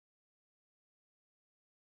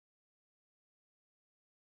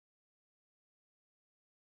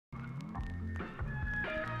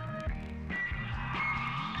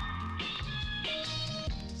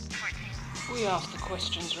We ask the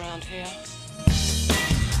questions round here.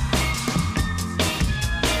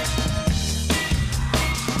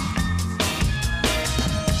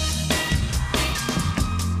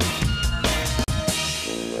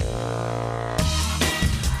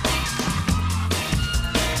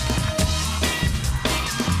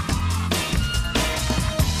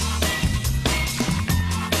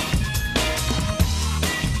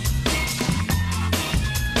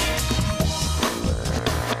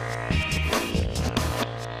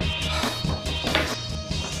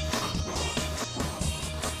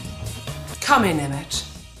 Come in, Emmett.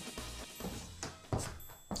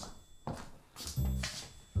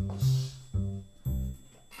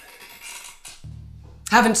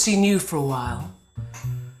 Haven't seen you for a while.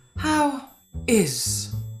 How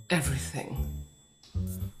is everything?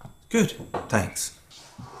 Good, thanks.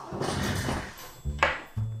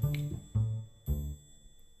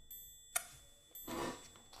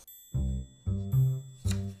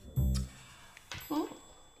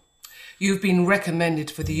 You've been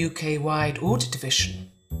recommended for the UK-wide audit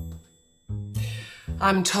division.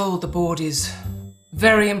 I'm told the board is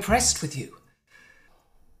very impressed with you.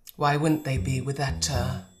 Why wouldn't they be with that,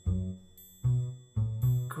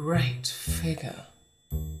 great figure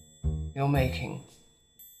you're making?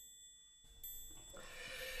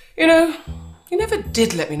 You know, you never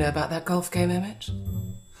did let me know about that golf game, Emmett.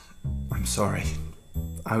 I'm sorry.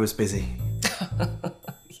 I was busy.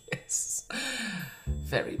 Yes.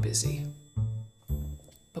 Very busy.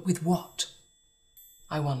 But with what?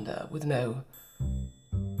 I wonder, with no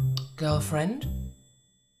girlfriend?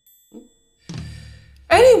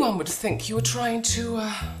 Anyone would think you were trying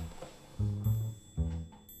to,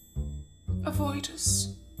 avoid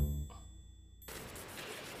us.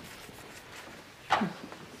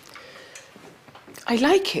 I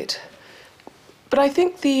like it, but I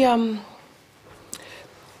think the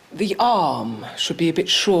arm should be a bit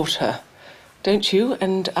shorter. Don't you?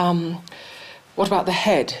 And what about the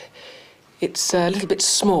head? It's a little bit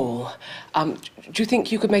small. Do you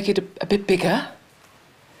think you could make it a bit bigger?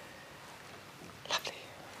 Lovely.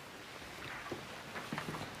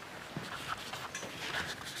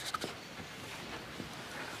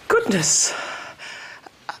 Goodness.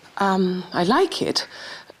 I like it,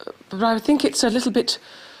 but I think it's a little bit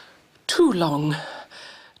too long.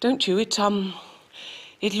 Don't you? It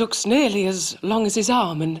looks nearly as long as his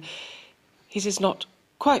arm, and his is not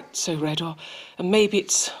quite so red, or maybe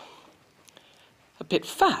it's a bit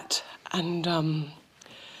fat, and,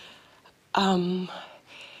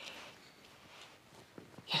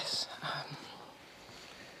 yes.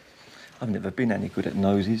 I've never been any good at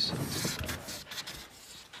noses.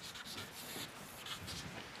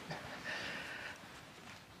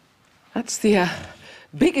 That's the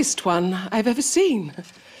biggest one I've ever seen.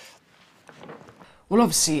 Well,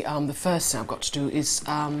 obviously, the first thing I've got to do is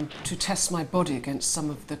to test my body against some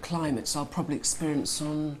of the climates I'll probably experience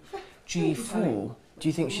on G4. Do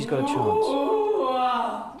you think she's got a chance?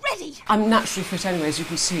 Ready! I'm naturally fit anyway, as you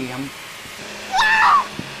can see.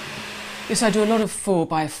 Yes, I do a lot of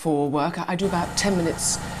 4x4 work. I do about 10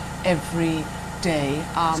 minutes every day.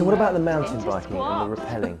 So what about the mountain biking and the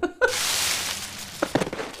rappelling?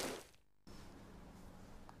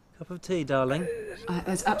 Cup of tea, darling.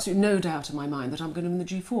 There's absolutely no doubt in my mind that I'm going to win the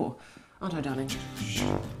G4. Aren't I, darling?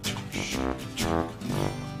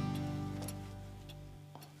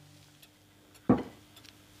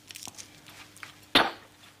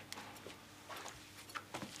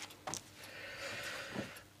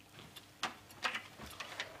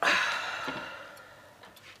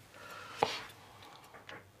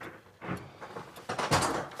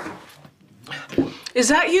 Is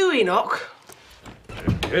that you, Enoch?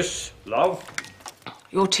 Yes, love.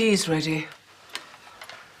 Your tea's ready.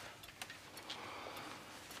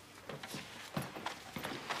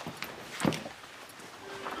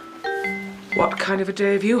 What kind of a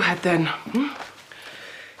day have you had then?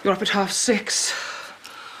 You're up at 6:30,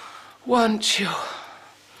 weren't you?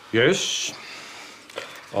 Yes.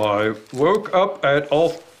 I woke up at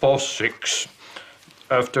 6:30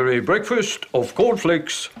 after a breakfast of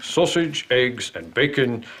cornflakes, sausage, eggs and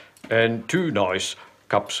bacon and 2 nice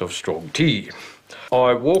cups of strong tea.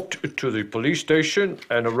 I walked to the police station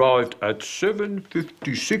and arrived at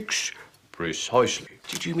 7:56 precisely.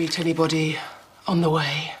 Did you meet anybody on the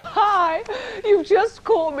way? Hi, you've just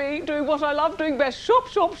caught me doing what I love doing best. Shop,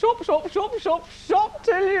 shop, shop, shop, shop, shop, shop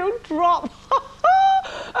till you drop.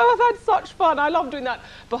 Oh, I've had such fun. I love doing that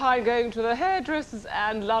behind going to the hairdressers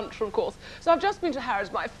and lunch, of course. So I've just been to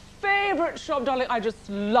Harrods, my favourite shop, darling. I just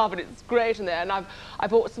love it. It's great in there. And I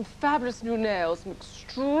bought some fabulous new nails, some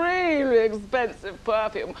extremely expensive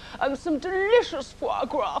perfume, and some delicious foie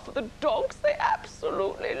gras for the dogs. They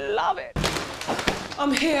absolutely love it.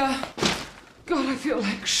 I'm here. God, I feel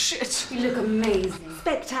like shit. You look amazing.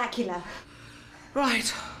 Spectacular. Right,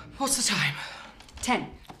 what's the time? 10.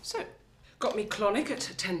 So, got me clonic at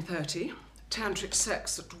 10:30, tantric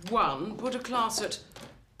sex at 1, Buddha class at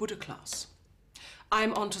Buddha class.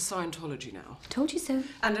 I'm on to Scientology now. Told you so.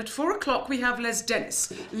 And at 4 o'clock we have Les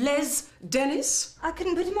Dennis. Les Dennis? I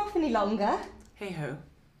couldn't put him off any longer. Hey-ho.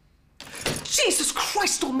 Jesus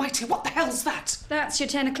Christ almighty, what the hell's that? That's your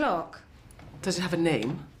 10 o'clock. Does it have a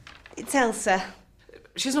name? It's Elsa.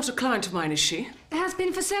 She's not a client of mine, is she? Has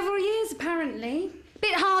been for several years, apparently.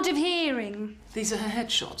 Bit hard of hearing. These are her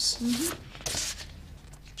headshots.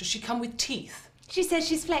 Does she come with teeth? She says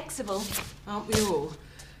she's flexible. Aren't we all?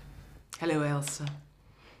 Hello, Elsa.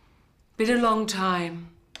 Been a long time.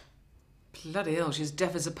 Bloody hell, she's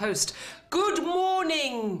deaf as a post. Good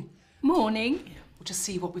morning! Morning. We'll just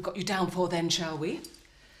see what we've got you down for then, shall we?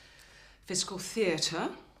 Physical theatre,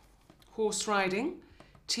 horse riding,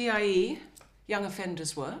 TIE, young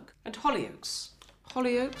offenders work, and Hollyoaks.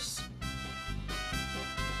 Hollyoaks?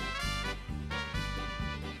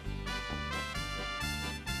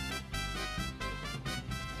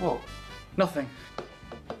 What? Nothing.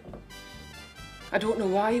 I don't know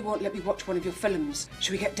why you won't let me watch one of your films.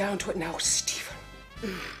 Shall we get down to it now, Stephen?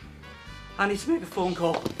 I need to make a phone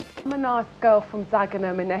call. I'm a nice girl from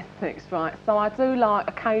Dagenham in Essex, right? So I do like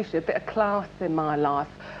occasionally a bit of class in my life.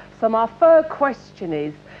 So my third question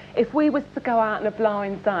is, if we was to go out on a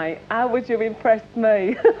blind date, how would you impress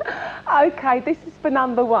me? OK, this is for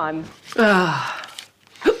number 1. Ah,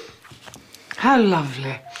 how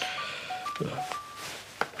lovely.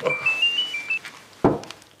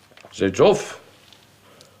 That's off.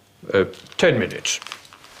 10 minutes.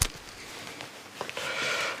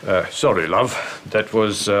 Sorry, love. That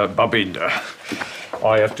was Babinda.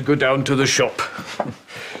 I have to go down to the shop.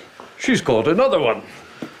 She's caught another one.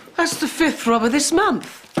 That's the 5th robber this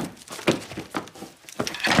month.